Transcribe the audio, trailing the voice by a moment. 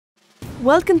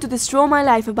Welcome to Destroy My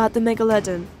Life about the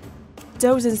Megalodon.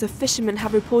 Dozens of fishermen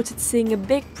have reported seeing a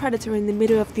big predator in the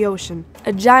middle of the ocean.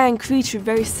 A giant creature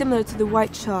very similar to the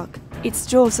white shark. Its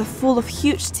jaws are full of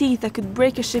huge teeth that could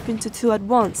break a ship into two at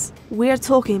once. We are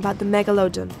talking about the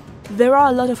Megalodon. There are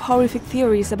a lot of horrific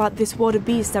theories about this water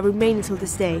beast that remain until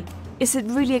this day. Is it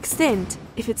really extinct?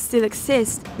 If it still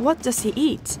exists, what does he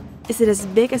eat? Is it as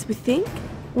big as we think?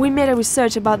 We made a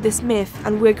research about this myth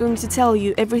and we're going to tell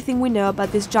you everything we know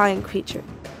about this giant creature.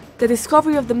 The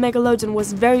discovery of the Megalodon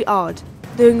was very odd.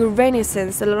 During the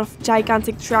Renaissance, a lot of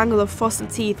gigantic triangular fossil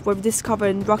teeth were discovered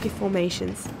in rocky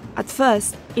formations. At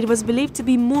first, it was believed to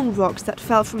be moon rocks that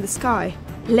fell from the sky.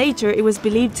 Later, it was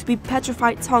believed to be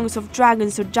petrified tongues of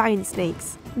dragons or giant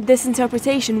snakes. This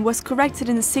interpretation was corrected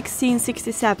in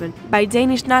 1667 by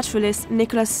Danish naturalist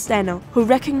Nicholas Steno, who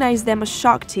recognized them as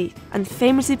shark teeth and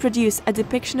famously produced a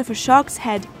depiction of a shark's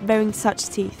head bearing such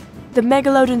teeth. The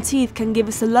Megalodon teeth can give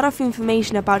us a lot of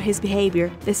information about his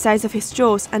behavior, the size of his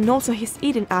jaws and also his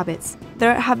eating habits.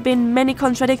 There have been many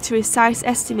contradictory size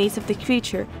estimates of the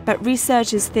creature, but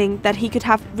researchers think that he could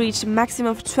have reached a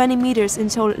maximum of 20 meters in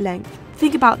total length.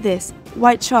 Think about this,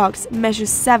 white sharks measure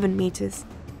 7 meters.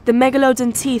 The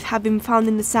Megalodon teeth have been found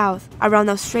in the south, around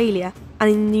Australia, and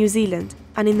in New Zealand,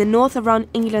 and in the north around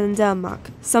England and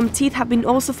Denmark. Some teeth have been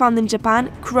also found in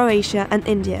Japan, Croatia and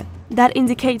India. That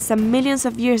indicates that millions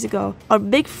of years ago, our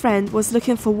big friend was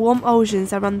looking for warm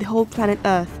oceans around the whole planet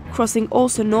Earth, crossing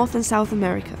also North and South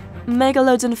America.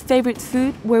 Megalodon's favorite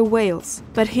food were whales,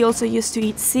 but he also used to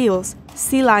eat seals,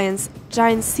 sea lions,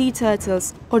 giant sea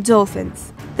turtles or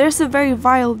dolphins. There's a very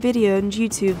viral video on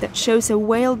YouTube that shows a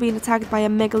whale being attacked by a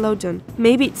Megalodon.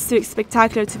 Maybe it's too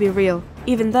spectacular to be real,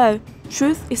 even though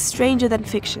truth is stranger than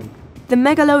fiction. The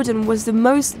Megalodon was the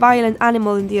most violent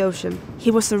animal in the ocean.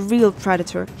 He was a real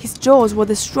predator. His jaws were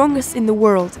the strongest in the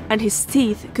world, and his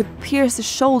teeth could pierce the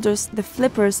shoulders, the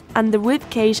flippers, and the rib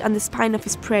cage and the spine of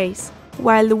his prey.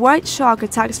 While the white shark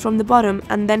attacks from the bottom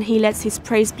and then he lets his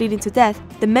prey bleed into death,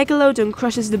 the Megalodon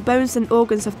crushes the bones and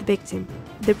organs of the victim.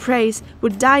 The prey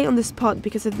would die on the spot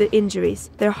because of the injuries.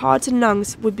 Their hearts and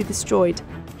lungs would be destroyed.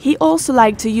 He also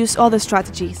liked to use other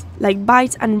strategies, like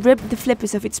bite and rip the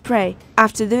flippers of its prey.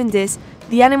 After doing this,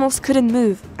 the animals couldn't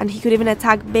move, and he could even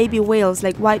attack baby whales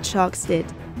like white sharks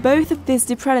did. Both of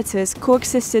these predators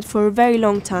coexisted for a very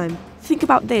long time. Think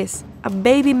about this, a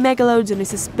baby Megalodon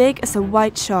is as big as a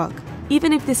white shark.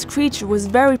 Even if this creature was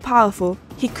very powerful,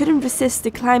 he couldn't resist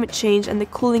the climate change and the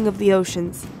cooling of the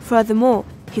oceans. Furthermore,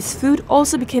 his food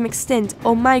also became extinct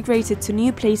or migrated to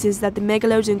new places that the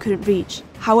Megalodon couldn't reach.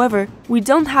 However, we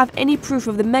don't have any proof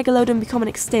of the Megalodon becoming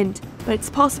extinct, but it's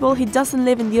possible he doesn't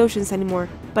live in the oceans anymore,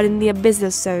 but in the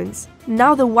abyssal zones.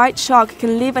 Now the white shark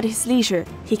can live at his leisure,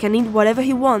 he can eat whatever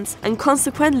he wants, and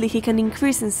consequently he can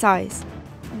increase in size.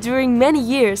 During many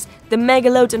years, the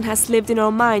Megalodon has lived in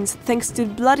our minds thanks to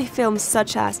bloody films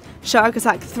such as Shark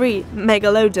Attack 3,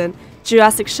 Megalodon,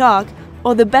 Jurassic Shark,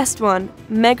 or the best one,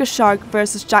 Mega Shark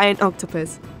vs Giant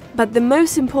Octopus. But the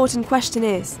most important question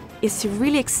is he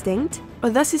really extinct? Or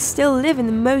does he still live in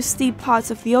the most deep parts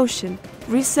of the ocean?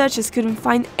 Researchers couldn't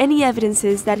find any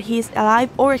evidences that he is alive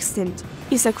or extinct.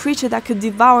 Is a creature that could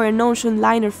devour an ocean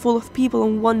liner full of people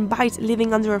in one bite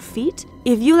living under our feet?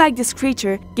 If you like this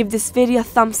creature, give this video a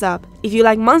thumbs up. If you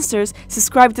like monsters,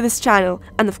 subscribe to this channel.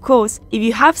 And of course, if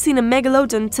you have seen a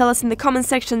Megalodon, tell us in the comment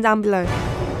section down below.